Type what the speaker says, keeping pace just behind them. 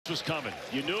was coming.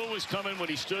 You knew it was coming when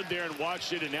he stood there and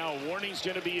watched it, and now a warning's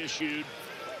going to be issued.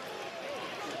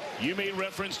 You made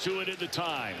reference to it at the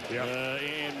time. Yep.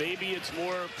 And maybe it's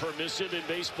more permissive in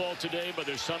baseball today, but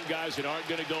there's some guys that aren't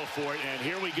going to go for it, and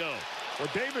here we go. Well,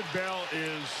 David Bell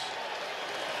is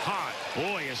hot.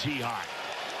 Boy, is he hot.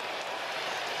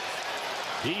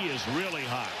 He is really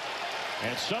hot.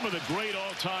 And some of the great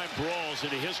all-time brawls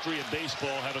in the history of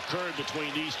baseball have occurred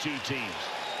between these two teams.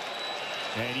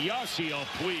 And Yasiel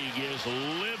Puig is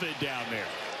livid down there.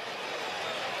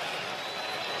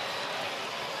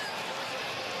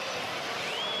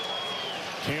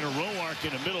 Tanner Roark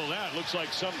in the middle of that. Looks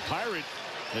like some pirate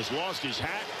has lost his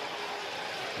hat.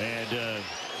 And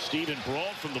Stephen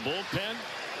Brault from the bullpen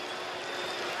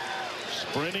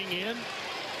sprinting in.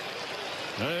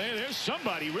 There's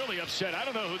somebody really upset. I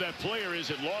don't know who that player is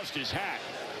that lost his hat,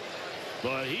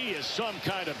 but he is some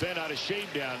kind of bent out of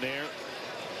shape down there.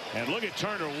 And look at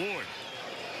Turner Ward.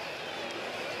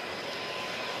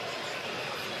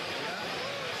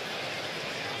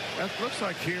 That looks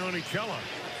like Keone Kela.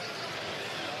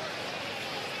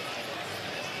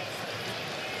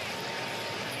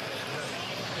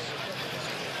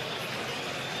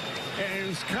 And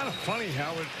it's kind of funny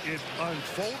how it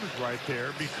unfolded right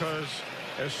there, because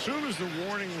as soon as the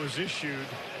warning was issued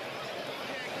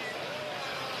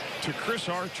to Chris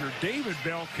Archer, David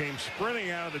Bell came sprinting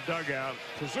out of the dugout,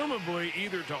 presumably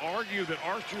either to argue that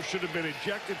Archer should have been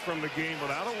ejected from the game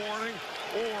without a warning,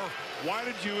 or why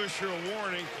did you issue a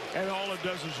warning and all it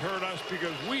does is hurt us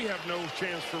because we have no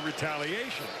chance for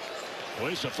retaliation. Well,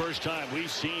 it's the first time we've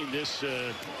seen this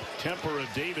temper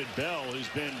of David Bell, who's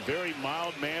been very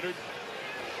mild-mannered.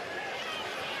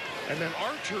 And then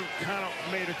Archer kind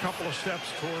of made a couple of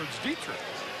steps towards Dietrich.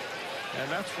 And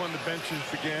that's when the benches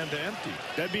began to empty.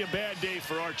 That'd be a bad day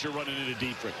for Archer running into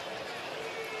Dietrich.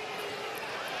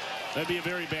 That'd be a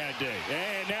very bad day.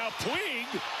 And now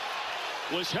Puig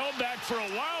was held back for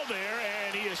a while there,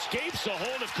 and he escapes the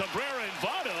hold of Cabrera and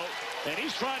Votto, and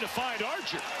he's trying to find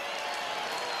Archer.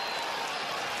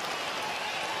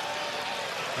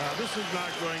 This is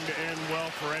not going to end well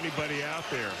for anybody out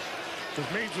there,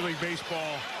 because Major League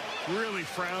Baseball really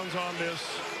frowns on this.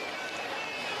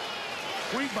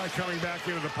 Puig, by coming back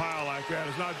into the pile like that,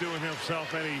 is not doing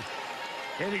himself any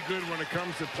good when it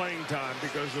comes to playing time,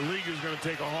 because the league is going to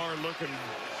take a hard look and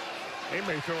they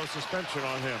may throw a suspension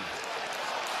on him.